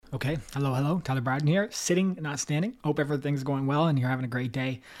Okay. Hello. Tyler Bradden here, sitting, not standing. Hope everything's going well and you're having a great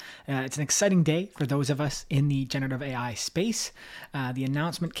day. It's an exciting day for those of us in the generative AI space. The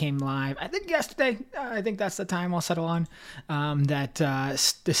announcement came live, I think yesterday. I think that's the time I'll settle on. That the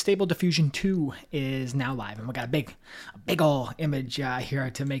Stable Diffusion 2 is now live, and we got a big ol' image here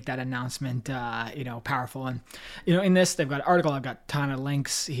to make that announcement, powerful. And in this, they've got an article. I've got a ton of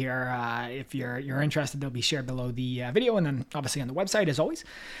links here. If you're interested, they'll be shared below the video, and then obviously on the website as always.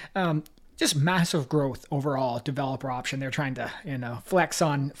 Just massive growth overall developer option. They're trying to flex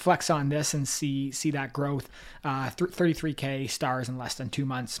on this and see that growth. 33K stars in less than 2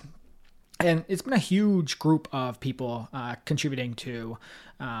 months. And it's been a huge group of people contributing to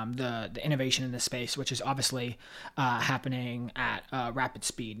the innovation in this space, which is obviously happening at rapid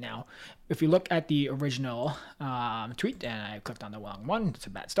speed. Now, if you look at the original tweet, and I clicked on the wrong one, it's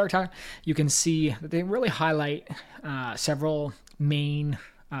a bad start time, you can see that they really highlight several main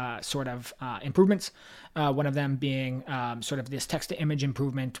improvements. One of them being sort of this text-to-image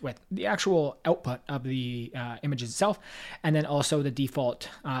improvement with the actual output of the images itself, and then also the default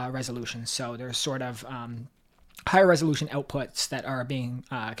resolution. So there's sort of higher resolution outputs that are being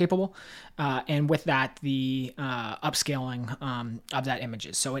capable, and with that, the upscaling of that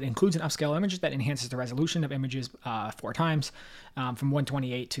images. So it includes an upscale image that enhances the resolution of images 4 times, from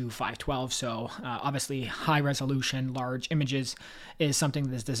 128 to 512. So obviously, high resolution, large images is something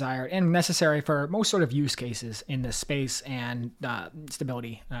that is desired and necessary for most sort of use cases in this space, and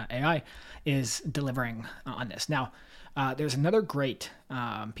Stability AI is delivering on this. Now, there's another great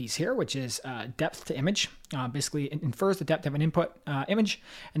piece here, which is depth to image. Basically, it infers the depth of an input image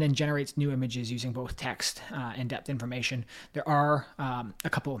and then generates new images using both text and depth information. There are a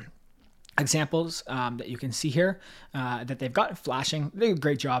couple examples that you can see here that they've got flashing. They do a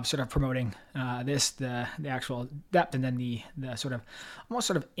great job sort of promoting the actual depth, and then the sort of almost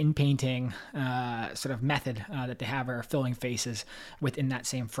sort of in painting sort of method that they have, are filling faces within that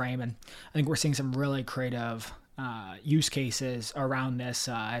same frame. And I think we're seeing some really creative use cases around this.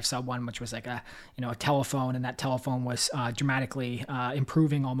 I saw one which was like a telephone, and that telephone was dramatically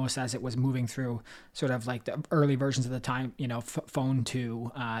improving almost as it was moving through sort of like the early versions of the time, phone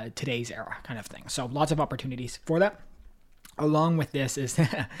to today's era kind of thing. So lots of opportunities for that. Along with this is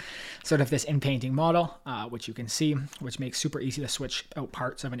sort of this in-painting model, which you can see, which makes super easy to switch out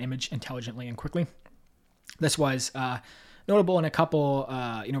parts of an image intelligently and quickly. This was notable in a couple,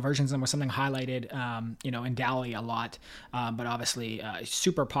 versions, and was something highlighted, in DALL-E a lot, but obviously a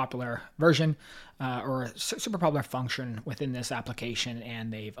super popular version or a super popular function within this application,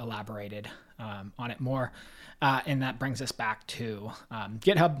 and they've elaborated on it more. And that brings us back to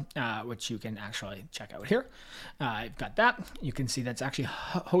GitHub, which you can actually check out here. I've got that. You can see that's actually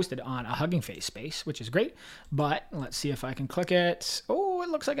hosted on a Hugging Face space, which is great. But let's see if I can click it. Oh, it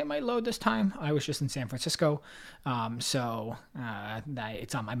looks like it might load this time. I was just in San Francisco, so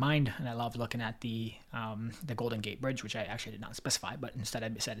it's on my mind, and I love looking at the Golden Gate Bridge, which I actually did not specify, but instead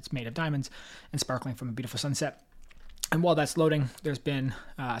I said it's made of diamonds and sparkling from a beautiful sunset. And while that's loading, there's been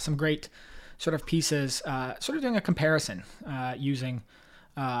some great sort of pieces, sort of doing a comparison using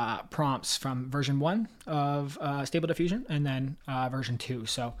prompts from version 1 of Stable Diffusion and then version 2.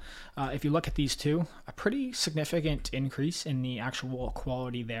 So if you look at these two, a pretty significant increase in the actual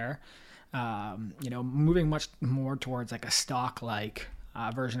quality there. Moving much more towards like a stock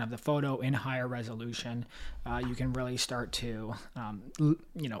version of the photo in higher resolution. You can really start to,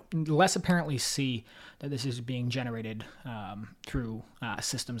 less apparently see that this is being generated through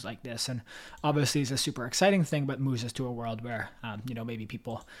systems like this. And obviously it's a super exciting thing, but moves us to a world where, maybe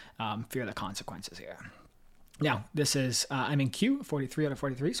people fear the consequences here. Now, this is, I'm in queue, 43 out of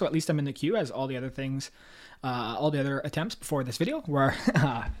 43, so at least I'm in the queue, as all the other things, all the other attempts before this video were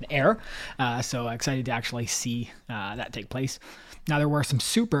an error. So excited to actually see that take place. Now, there were some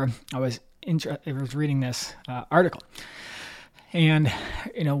I was reading this article, and,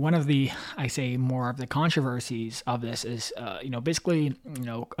 one of the, more of the controversies of this is, basically,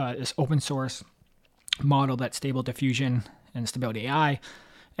 this open source model that Stable Diffusion and Stability AI,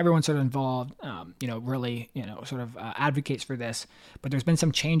 everyone sort of involved, really, advocates for this. But there's been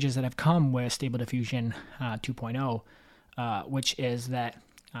some changes that have come with Stable Diffusion 2.0, which is that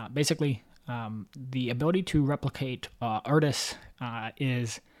basically the ability to replicate artists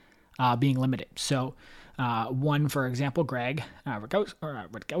is being limited. So one, for example, Greg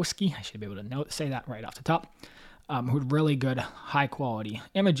Rudkowski, I should be able to say that right off the top, who had really good high quality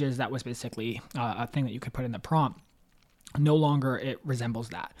images. That was basically a thing that you could put in the prompt. No longer it resembles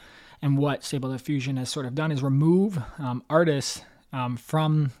that. And what Stable Diffusion has sort of done is remove artists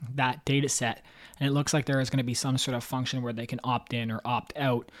from that data set. And it looks like there is going to be some sort of function where they can opt in or opt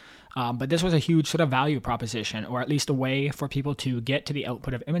out. But this was a huge sort of value proposition, or at least a way for people to get to the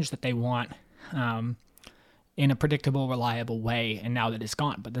output of image that they want in a predictable, reliable way. And now that it's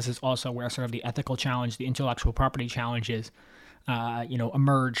gone. But this is also where sort of the ethical challenge, the intellectual property challenges,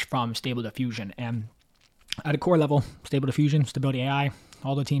 emerge from Stable Diffusion. And at a core level, Stable Diffusion, Stability AI,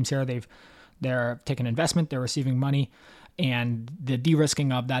 all the teams here, they're taking investment, they're receiving money, and the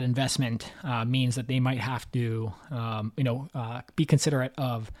de-risking of that investment means that they might have to, be considerate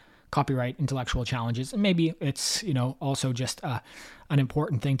of copyright intellectual challenges. And maybe it's, also just an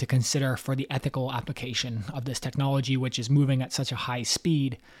important thing to consider for the ethical application of this technology, which is moving at such a high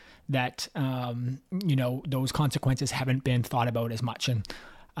speed that, those consequences haven't been thought about as much. And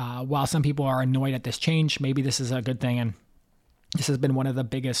while some people are annoyed at this change, maybe this is a good thing. And this has been one of the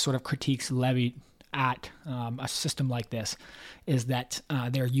biggest sort of critiques levied at a system like this, is that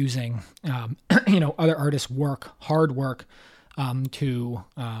they're using, other artists' hard work, to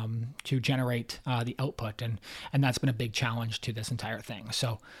generate the output, and that's been a big challenge to this entire thing.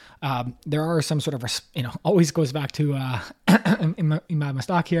 So there are some sort of, always goes back to Imad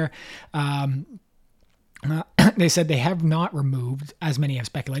Mastaq here. They said they have not removed, as many have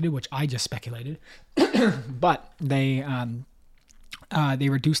speculated, which I just speculated, but they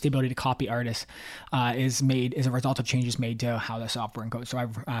reduced the ability to copy artists is a result of changes made to how the software encodes. So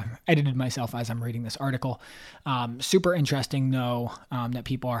I've edited myself as I'm reading this article. Super interesting, though, that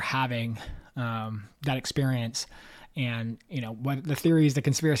people are having that experience. And, what the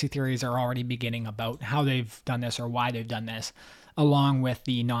conspiracy theories are already beginning about how they've done this or why they've done this, along with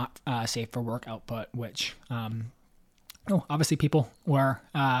the not safe for work output, which, obviously people were,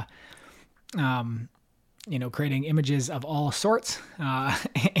 creating images of all sorts.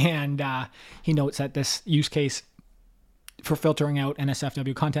 And he notes that this use case for filtering out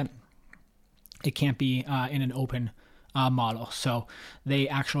NSFW content, it can't be in an open model. So they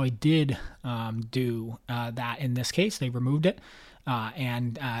actually did do that in this case. They removed it.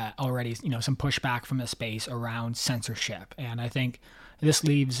 And already, some pushback from the space around censorship. And I think this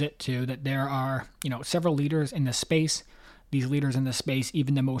leaves it to that there are, several leaders in this space. These leaders in this space,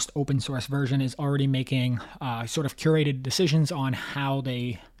 even the most open source version, is already making sort of curated decisions on how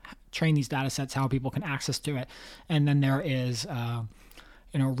they train these data sets, how people can access to it. And then there is,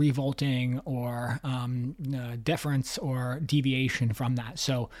 revolting or deference or deviation from that.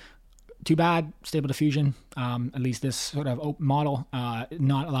 So too bad, Stable Diffusion, at least this sort of open model,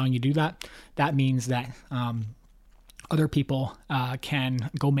 not allowing you to do that. That means that other people can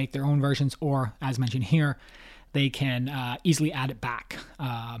go make their own versions, or as mentioned here, they can easily add it back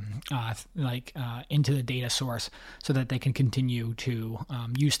into the data source so that they can continue to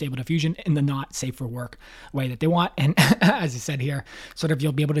use Stable Diffusion in the not safe for work way that they want. And as I said here, sort of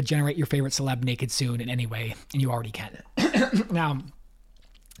you'll be able to generate your favorite celeb naked soon in any way, and you already can. Now,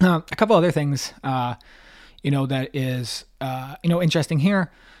 a couple other things, that is, interesting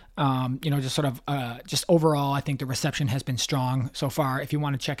here. Just overall, I think the reception has been strong so far. If you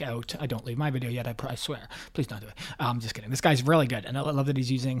want to check out, I don't leave my video yet, I swear. Please don't do it. Just kidding. This guy's really good, and I love that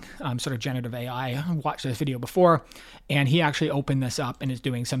he's using sort of generative AI. I watched this video before, and he actually opened this up and is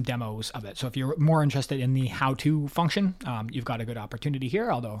doing some demos of it. So if you're more interested in the how-to function, you've got a good opportunity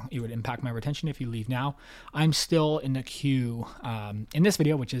here, although it would impact my retention if you leave now. I'm still in the queue in this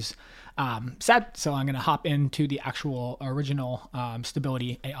video, which is sad, so I'm going to hop into the actual original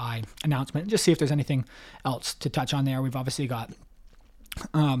Stability AI announcement and just see if there's anything else to touch on there. We've obviously got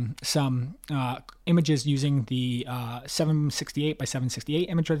some images using the 768 by 768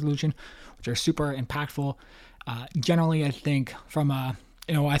 image resolution, which are super impactful. Generally, I think from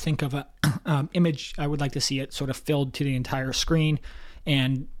I think of a image, I would like to see it sort of filled to the entire screen,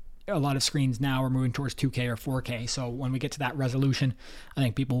 and a lot of screens now are moving towards 2K or 4K. So when we get to that resolution, I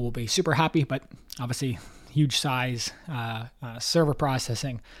think people will be super happy, but obviously huge size, server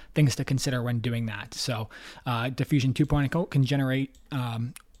processing, things to consider when doing that. So Diffusion 2.0 can generate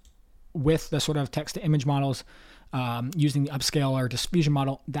with the sort of text to image models using the upscale or diffusion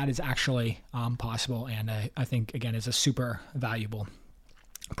model. That is actually possible, and I think, again, is a super valuable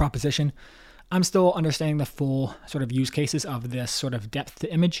proposition. I'm still understanding the full sort of use cases of this sort of depth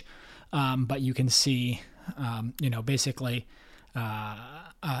to image, but you can see, basically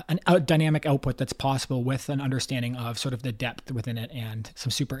a dynamic output that's possible with an understanding of sort of the depth within it, and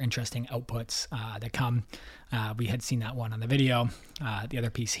some super interesting outputs that come. We had seen that one on the video, the other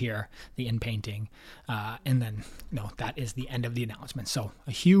piece here, the in painting, and then that is the end of the announcement. So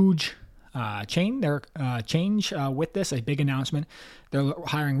a huge change with this, a big announcement. They're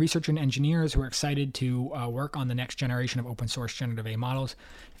hiring researchers and engineers who are excited to work on the next generation of open source generative AI models.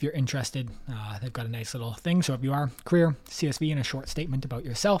 If you're interested, they've got a nice little thing. So if you are, career, CSV, and a short statement about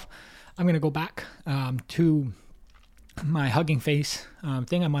yourself. I'm going to go back to my Hugging Face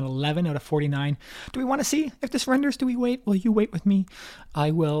thing. I'm on 11 out of 49. Do we want to see if this renders? Do we wait? Will you wait with me?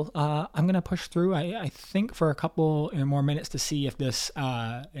 I will. I'm going to push through, I think, for a couple more minutes to see if this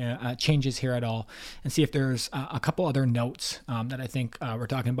changes here at all, and see if there's a couple other notes that I think we're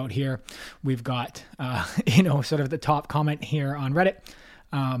talking about here. We've got, sort of the top comment here on Reddit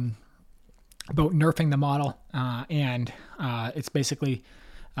about nerfing the model, and it's basically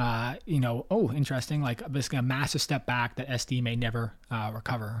interesting, like basically a massive step back that SD may never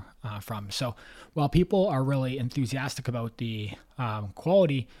recover from. So while people are really enthusiastic about the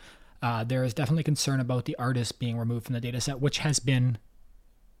quality, there is definitely concern about the artist being removed from the data set, which has been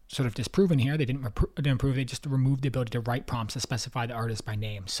sort of disproven here. They didn't improve, they just removed the ability to write prompts to specify the artist by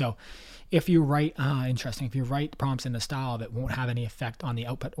name. So if you write, if you write prompts in the style, it won't have any effect on the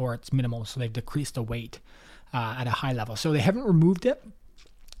output, or it's minimal. So they've decreased the weight at a high level. So they haven't removed it,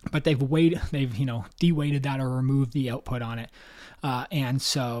 but they've de-weighted that or removed the output on it. And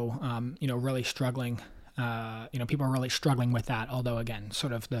so, really struggling, people are really struggling with that. Although again,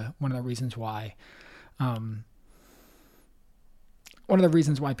 sort of one of the reasons why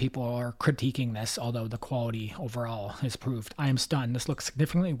people are critiquing this, although the quality overall is proved. I am stunned. This looks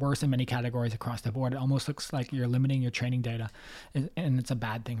significantly worse in many categories across the board. It almost looks like you're limiting your training data, and it's a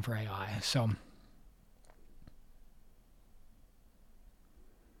bad thing for AI. So,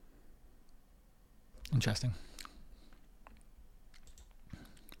 interesting.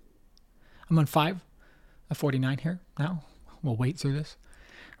 I'm on 5 of 49 here now. We'll wait through this.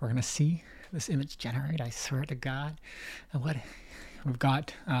 We're going to see this image generate, I swear to God. And what we've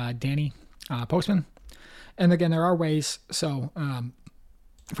got, Danny Postman. And again, there are ways. So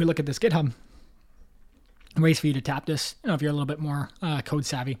if we look at this GitHub, ways for you to tap this, if you're a little bit more code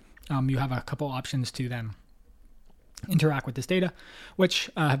savvy, you have a couple options to then interact with this data, which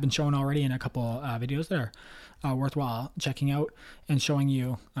have been shown already in a couple videos that are worthwhile checking out, and showing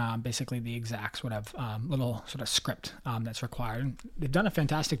you basically the exact sort of little sort of script that's required. And they've done a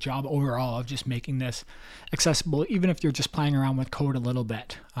fantastic job overall of just making this accessible, even if you're just playing around with code a little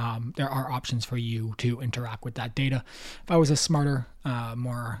bit. There are options for you to interact with that data. If I was a smarter,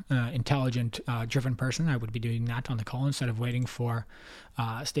 more intelligent, driven person, I would be doing that on the call instead of waiting for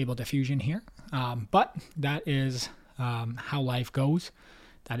Stable Diffusion here. But that is how life goes.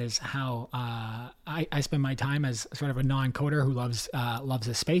 That is how I spend my time as sort of a non-coder who loves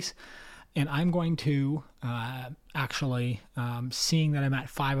this space. And I'm going to seeing that I'm at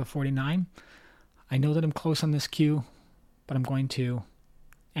 5 of 49. I know that I'm close on this queue, but I'm going to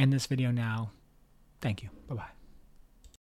end this video now. Thank you. Bye-bye.